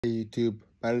Hey YouTube,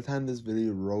 by the time this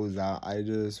video rolls out, I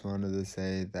just wanted to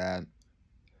say that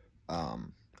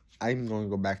I'm going to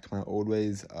go back to my old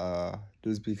ways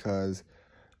just because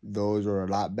those were a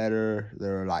lot better. They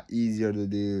were a lot easier to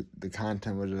do. The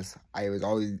content was just I was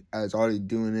already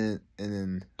doing it, and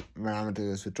then when I went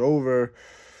to switch over,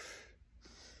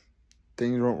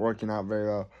 things weren't working out very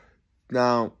well.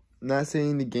 Now, I'm not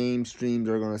saying the game streams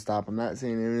are going to stop. I'm not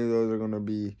saying any of those are going to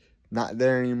be not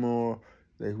there anymore.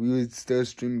 Like, we would still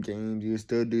stream games. We would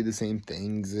still do the same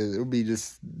things. It would be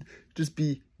just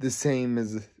be the same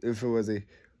as if it was a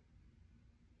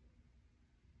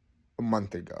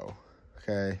month ago.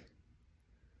 Okay.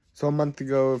 So a month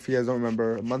ago, if you guys don't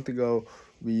remember, a month ago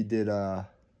we did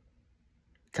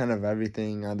kind of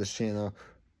everything on this channel.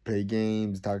 Play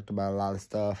games, talked about a lot of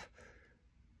stuff.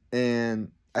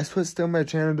 And that's what still my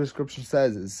channel description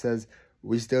says. It says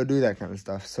we still do that kind of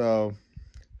stuff. So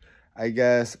I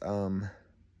guess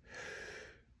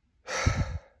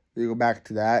we go back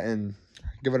to that and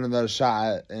give it another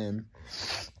shot and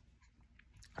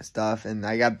stuff. And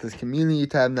I got this community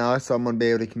tab now, so I'm gonna be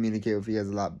able to communicate with you guys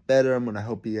a lot better. I'm gonna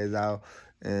help you guys out,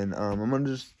 and I'm gonna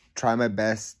just try my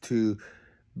best to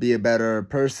be a better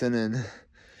person and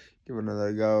give it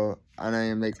another go. And I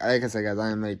am like I said, guys,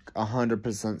 I am like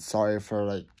 100% sorry for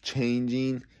like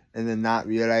changing and then not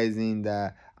realizing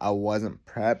that I wasn't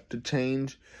prepped to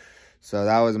change. So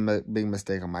that was a big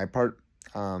mistake on my part.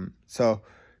 So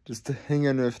just to hang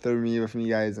in with me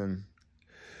guys, and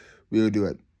we'll do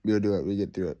it. We'll do it. We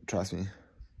get through it. Trust me.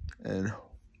 And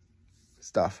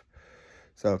stuff.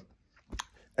 So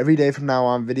every day from now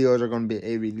on, videos are going to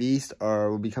be released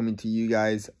or will be coming to you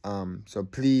guys. So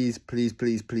please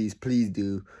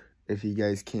do, if you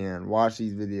guys can, watch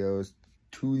these videos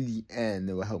to the end.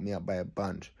 It will help me out by a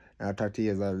bunch. And I'll talk to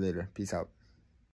you guys later. Peace out.